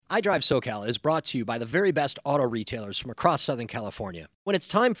iDrive SoCal is brought to you by the very best auto retailers from across Southern California. When it's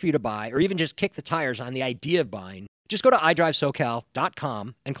time for you to buy, or even just kick the tires on the idea of buying, just go to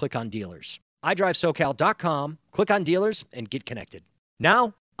iDriveSoCal.com and click on dealers. iDriveSoCal.com, click on dealers, and get connected.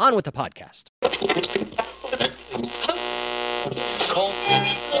 Now, on with the podcast.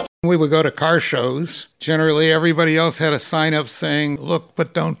 We would go to car shows. Generally, everybody else had a sign up saying, "Look,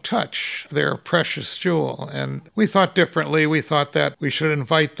 but don't touch. They're a precious jewel." And we thought differently. We thought that we should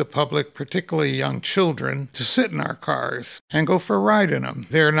invite the public, particularly young children, to sit in our cars and go for a ride in them.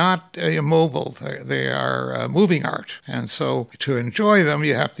 They're not immobile. They are moving art. And so to enjoy them,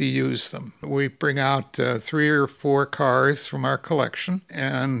 you have to use them. We bring out 3 or 4 cars from our collection,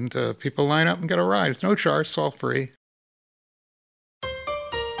 and people line up and get a ride. It's no charge. It's all free.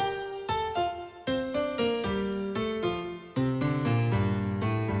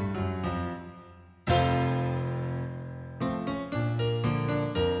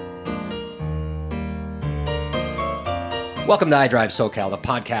 Welcome to iDrive SoCal, the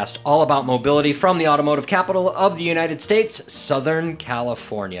podcast all about mobility from the automotive capital of the United States, Southern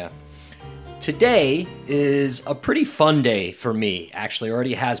California. Today is a pretty fun day for me, actually.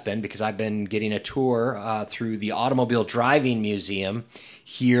 Already has been, because I've been getting a tour through the Automobile Driving Museum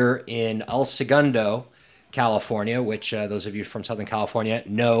here in El Segundo, California, which those of you from Southern California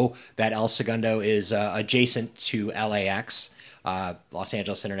know that El Segundo is adjacent to LAX, Los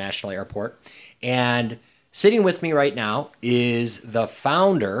Angeles International Airport. And sitting with me right now is the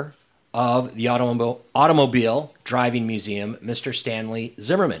founder of the Automobile Driving Museum, Mr. Stanley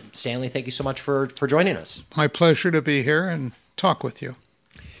Zimmerman. Stanley, thank you so much for joining us. My pleasure to be here and talk with you.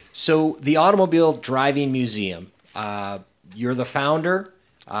 So the Automobile Driving Museum, you're the founder.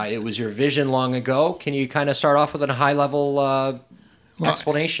 It was your vision long ago. Can you kind of start off with a high-level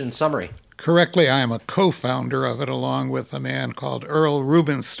explanation, summary? Correctly, I am a co-founder of it, along with a man called Earl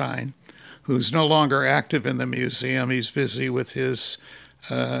Rubenstein, who's no longer active in the museum. He's busy with his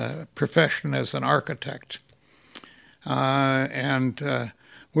profession as an architect. And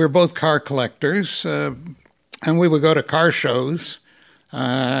we're both car collectors, and we would go to car shows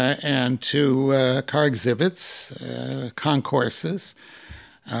and to car exhibits, concourses,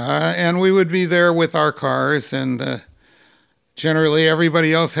 and we would be there with our cars, and generally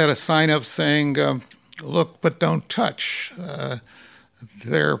everybody else had a sign up saying, "Look, but don't touch.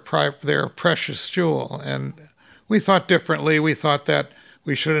 They're a precious jewel." And we thought differently. We thought that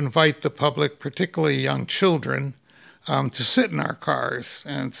we should invite the public, particularly young children, to sit in our cars.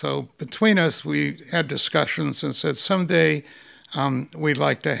 And so between us, we had discussions and said someday we'd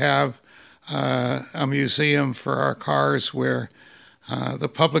like to have a museum for our cars where the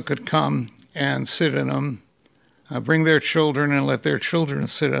public could come and sit in them, bring their children and let their children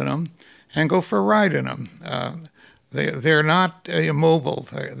sit in them, and go for a ride in them. They're not immobile.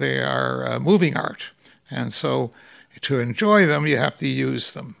 They are moving art. And so to enjoy them, you have to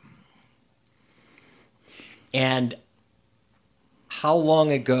use them. And how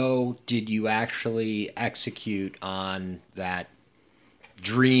long ago did you actually execute on that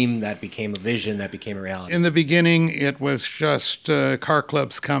dream that became a vision, that became a reality? In the beginning, it was just car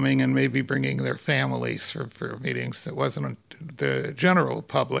clubs coming and maybe bringing their families for meetings. It wasn't the general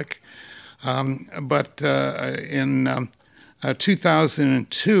public. But in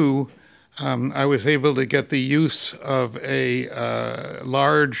 2002, I was able to get the use of a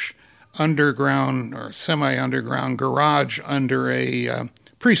large underground or semi-underground garage under a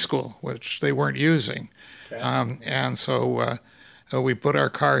preschool, which they weren't using. Okay. And so we put our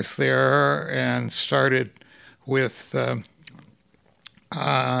cars there and started with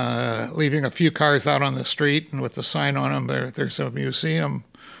leaving a few cars out on the street, and with the sign on them, there's a museum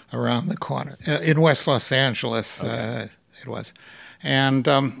around the corner in West Los Angeles. Okay. It was. And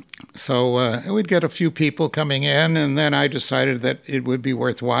so we'd get a few people coming in, and then I decided that it would be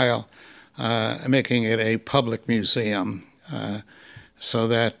worthwhile making it a public museum, so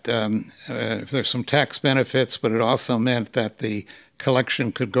that there's some tax benefits, but it also meant that the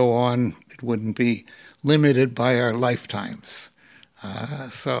collection could go on. It wouldn't be limited by our lifetimes.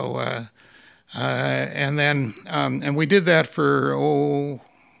 And then we did that for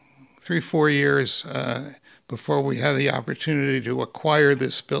 3-4 years before we had the opportunity to acquire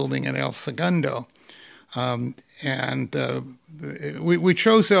this building in El Segundo. We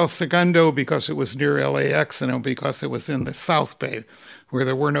chose El Segundo because it was near LAX and because it was in the South Bay, where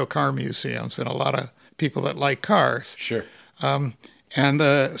there were no car museums and a lot of people that like cars. Sure. And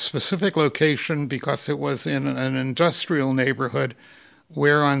the specific location, because it was in an industrial neighborhood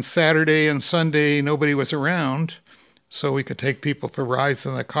where on Saturday and Sunday nobody was around, so we could take people for rides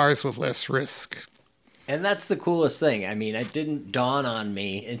in the cars with less risk. And that's the coolest thing. I mean, it didn't dawn on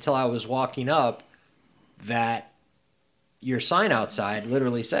me until I was walking up that your sign outside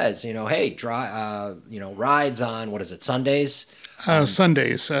literally says, hey, rides on, what is it, Sundays?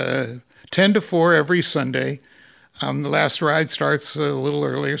 Sundays, 10 to 4 every Sunday. The last ride starts a little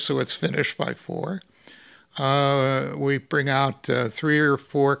earlier, so it's finished by 4. We bring out 3 or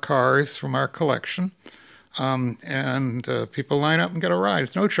 4 cars from our collection, and people line up and get a ride.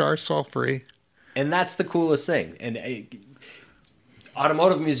 It's no charge, it's all free. And that's the coolest thing. And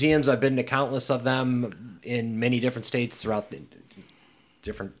automotive museums, I've been to countless of them in many different states throughout the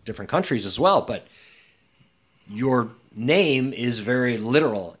different countries as well. But your name is very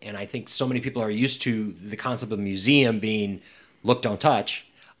literal, and I think so many people are used to the concept of museum being look, don't touch.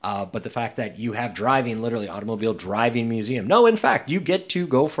 But the fact that you have driving, literally automobile driving museum. No, in fact, you get to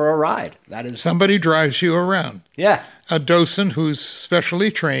go for a ride. That is somebody drives you around. Yeah, a docent who's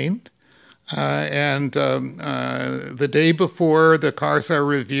specially trained. And the day before, the cars are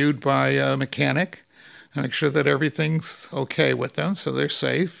reviewed by a mechanic and make sure that everything's okay with them, so they're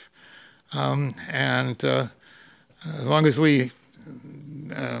safe. And as long as we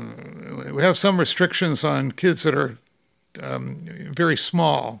have some restrictions on kids that are very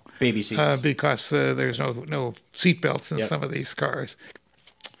small, baby seats, because there's no seat belts in some of these cars.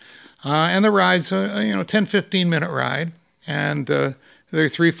 And the ride's a 10-15 minute ride, and there are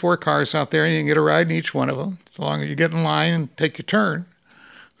 3-4 cars out there, and you can get a ride in each one of them, as long as you get in line and take your turn.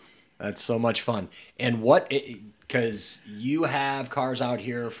 That's so much fun. And because you have cars out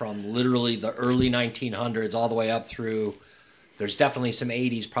here from literally the early 1900s all the way up through, there's definitely some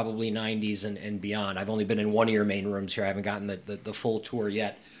 80s, probably 90s and beyond. I've only been in one of your main rooms here. I haven't gotten the full tour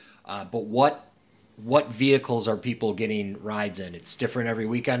yet. But what vehicles are people getting rides in? It's different every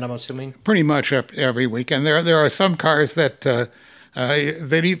weekend, I'm assuming? Pretty much every weekend. There are some cars that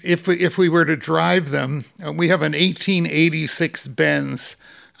if we were to drive them, we have an 1886 Benz.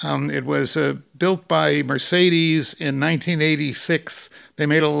 It was built by Mercedes in 1986. They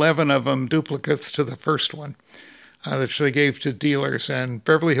made 11 of them, duplicates to the first one, that they gave to dealers. And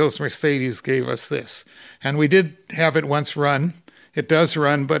Beverly Hills Mercedes gave us this. And we did have it once run. It does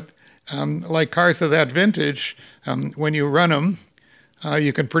run, but like cars of that vintage, when you run them,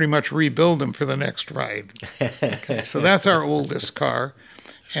 you can pretty much rebuild them for the next ride. Okay, so that's our oldest car.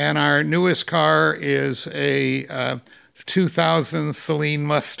 And our newest car is a 2000 Celine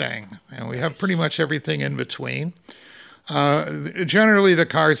Mustang. And we have pretty much everything in between. Generally, the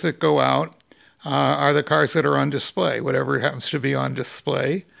cars that go out are the cars that are on display, whatever happens to be on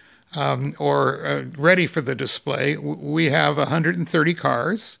display, or ready for the display. We have 130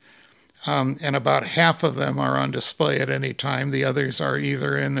 cars. And about half of them are on display at any time. The others are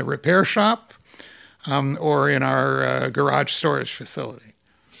either in the repair shop or in our garage storage facility.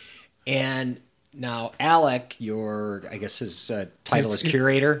 And now Alec, I guess his title is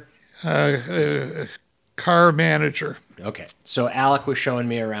curator? Car manager. Okay. So Alec was showing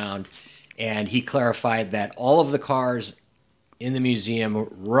me around, and he clarified that all of the cars in the museum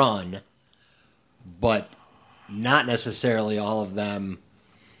run, but not necessarily all of them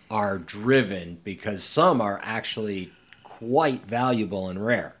are driven, because some are actually quite valuable and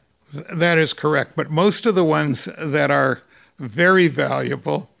rare. That is correct. But most of the ones that are very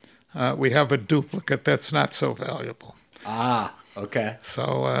valuable, we have a duplicate that's not so valuable. Ah, okay.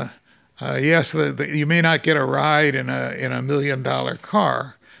 So, yes, you may not get a ride in a $1 million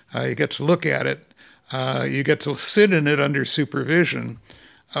car. You get to look at it. You get to sit in it under supervision.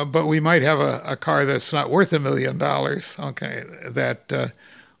 But we might have a car that's not worth $1 million, okay, that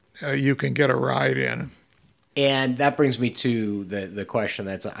you can get a ride in. And that brings me to the question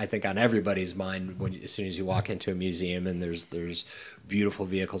that's, I think, on everybody's mind as soon as you walk into a museum and there's beautiful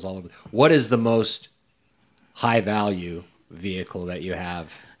vehicles all over. What is the most high-value vehicle that you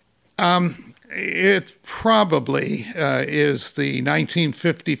have? It probably is the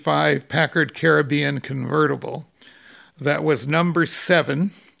 1955 Packard Caribbean convertible. That was number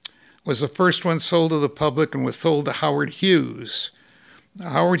 7, was the first one sold to the public and was sold to Howard Hughes.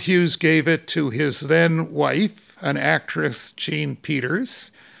 Howard Hughes gave it to his then wife, an actress, Jean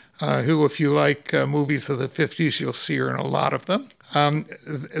Peters, who, if you like movies of the 50s, you'll see her in a lot of them.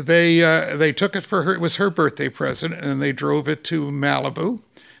 They took it for her. It was her birthday present, and they drove it to Malibu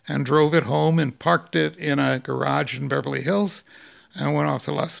and drove it home and parked it in a garage in Beverly Hills and went off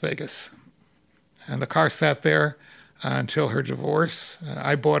to Las Vegas. And the car sat there until her divorce.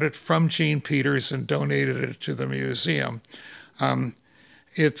 I bought it from Jean Peters and donated it to the museum.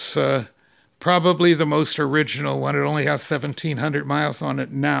 It's probably the most original one. It only has 1,700 miles on it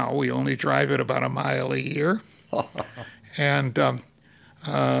now. We only drive it about a mile a year. And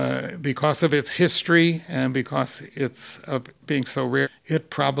because of its history and because it's being so rare, it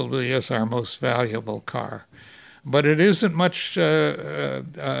probably is our most valuable car. But it isn't much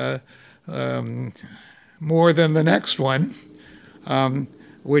more than the next one,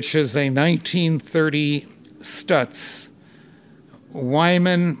 which is a 1930 Stutz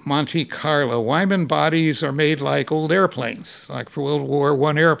Wyman Monte Carlo. Wyman bodies are made like old airplanes, like for World War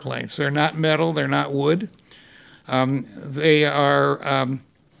I airplanes. They're not metal, they're not wood. They are a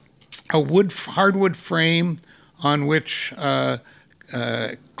hardwood frame on which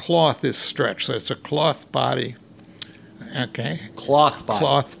cloth is stretched. So it's a cloth body. Okay. Cloth body.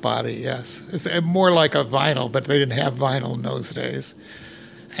 Cloth body, yes. It's more like a vinyl, but they didn't have vinyl in those days.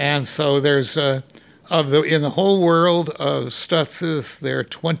 And so there's in the whole world of Stutzes, there are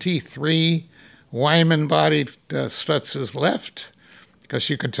 23 Wyman-bodied Stutzes left, because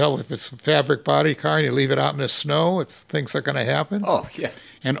you can tell if it's a fabric body car and you leave it out in the snow, things are going to happen. Oh, yeah.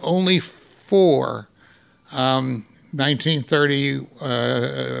 And only 4 1930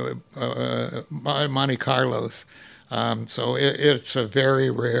 Monte Carlos. So it's a very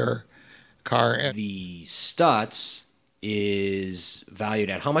rare car. The Stutz is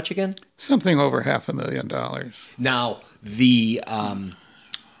valued at how much again? Something over $500,000. Now, the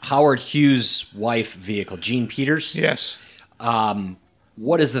Howard Hughes' wife vehicle, Jean Peters. Yes.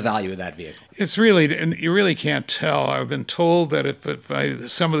 What is the value of that vehicle? It's really, and you really can't tell. I've been told that by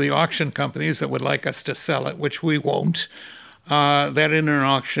some of the auction companies that would like us to sell it, which we won't, that in an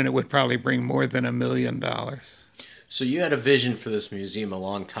auction it would probably bring more than $1 million. So you had a vision for this museum a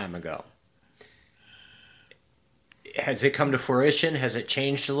long time ago. Has it come to fruition? Has it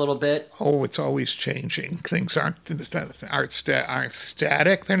changed a little bit? Oh, it's always changing. Things aren't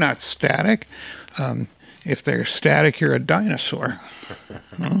static. They're not static. If they're static, you're a dinosaur.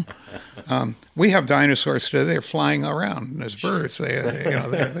 We have dinosaurs today. They're flying around as birds.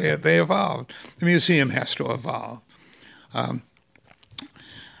 They evolved. The museum has to evolve.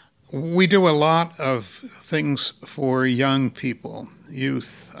 We do a lot of things for young people,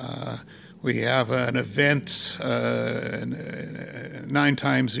 youth. We have an event 9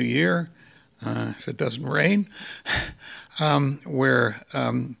 times a year, if it doesn't rain, where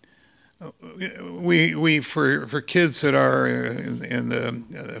we for kids that are in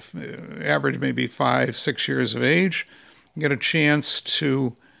the average maybe 5-6 years of age, get a chance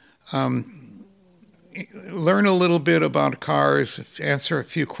to learn a little bit about cars, answer a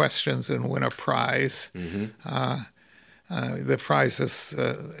few questions, and win a prize. Mm-hmm. The prize is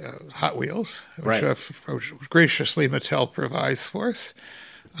Hot Wheels, which graciously Mattel provides for us.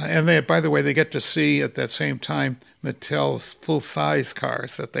 And they, by the way, they get to see at that same time Mattel's full-size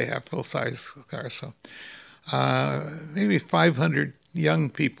cars, that they have full-size cars. So maybe 500 young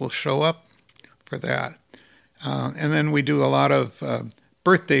people show up for that. And then we do a lot of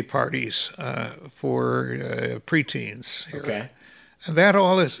birthday parties for preteens here. Okay. And that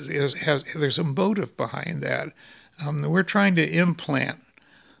all has there's a motive behind that. We're trying to implant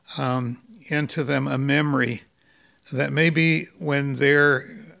into them a memory that maybe when they're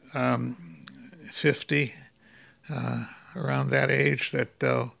 50, around that age, that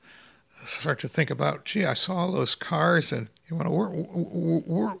they'll start to think about, gee, I saw all those cars, and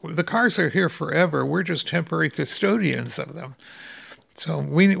the cars are here forever. We're just temporary custodians of them. So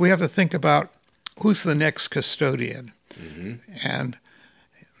we have to think about who's the next custodian, mm-hmm. and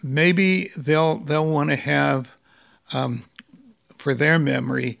maybe they'll want to have for their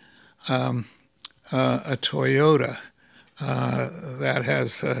memory a Toyota that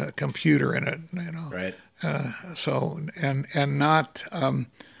has a computer in it, Right. So and not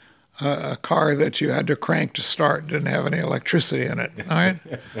a car that you had to crank to start, didn't have any electricity in it. All right.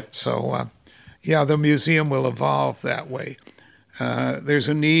 So the museum will evolve that way. There's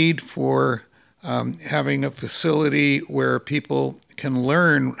a need for having a facility where people can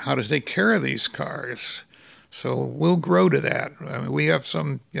learn how to take care of these cars. So we'll grow to that. I mean, we have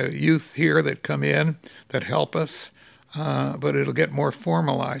some youth here that come in that help us, but it'll get more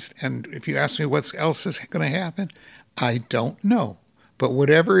formalized. And if you ask me what else is going to happen, I don't know. But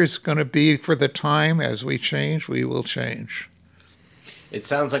whatever is going to be for the time as we change, we will change. It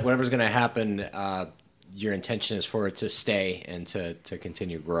sounds like whatever's going to happen, your intention is for it to stay and to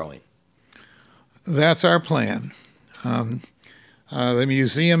continue growing. That's our plan. The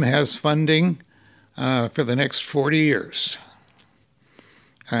museum has funding for the next 40 years.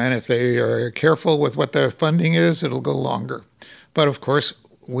 And if they are careful with what their funding is, it'll go longer. But of course,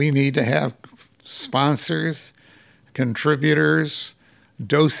 we need to have sponsors, contributors,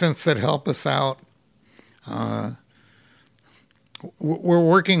 docents that help us out. We're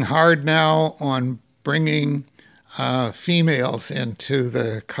working hard now on bringing females into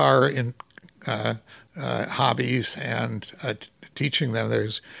the car hobbies and teaching them.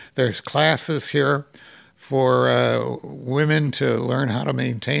 There's classes here for women to learn how to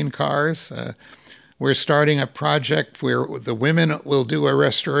maintain cars. We're starting a project where the women will do a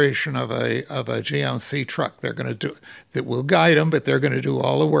restoration of a GMC truck. They're going to do that. Will guide them, but they're going to do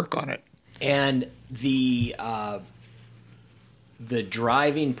all the work on it. And the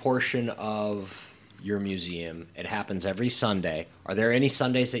driving portion of your museum, it happens every Sunday. Are there any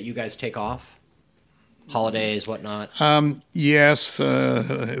Sundays that you guys take off? Holidays, whatnot? Yes.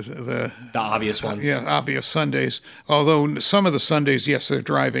 The obvious ones? Yeah, obvious Sundays. Although some of the Sundays, yes, they're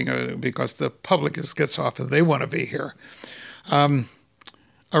driving because the public gets off and they want to be here. A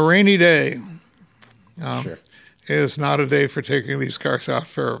rainy day Sure. is not a day for taking these cars out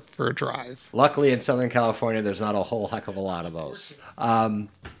for a drive. Luckily, in Southern California, there's not a whole heck of a lot of those.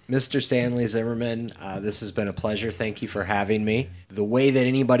 Mr. Stanley Zimmerman, this has been a pleasure. Thank you for having me. The way that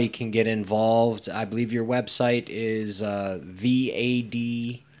anybody can get involved, I believe your website is theadm.org,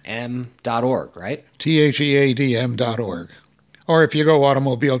 right? THEADM.org. Or if you go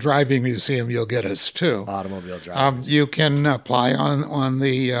Automobile Driving Museum, you'll get us too. Automobile Driving. You can apply on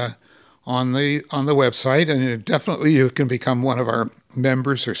the website, and definitely you can become one of our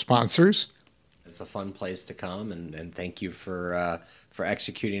members or sponsors. It's a fun place to come, and thank you for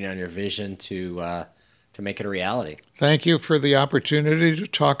executing on your vision to make it a reality. Thank you for the opportunity to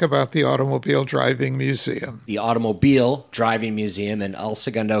talk about the Automobile Driving Museum. The Automobile Driving Museum in El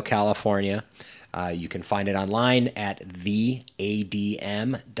Segundo, California. You can find it online at theadm.org,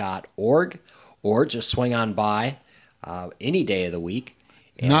 or just swing on by any day of the week.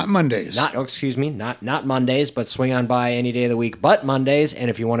 Not Mondays. Not Mondays, but swing on by any day of the week but Mondays. And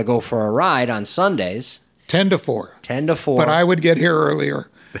if you want to go for a ride on Sundays, 10 to 4. 10 to 4. But I would get here earlier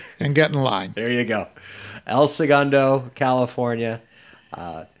and get in line. There you go. El Segundo, California.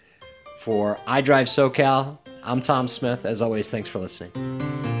 For iDrive SoCal, I'm Tom Smith. As always, thanks for listening.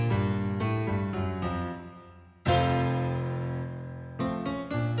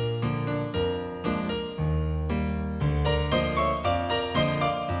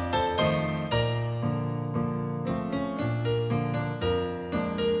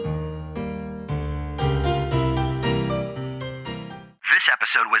 This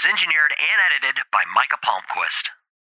episode was engineered and edited by Micah Palmquist.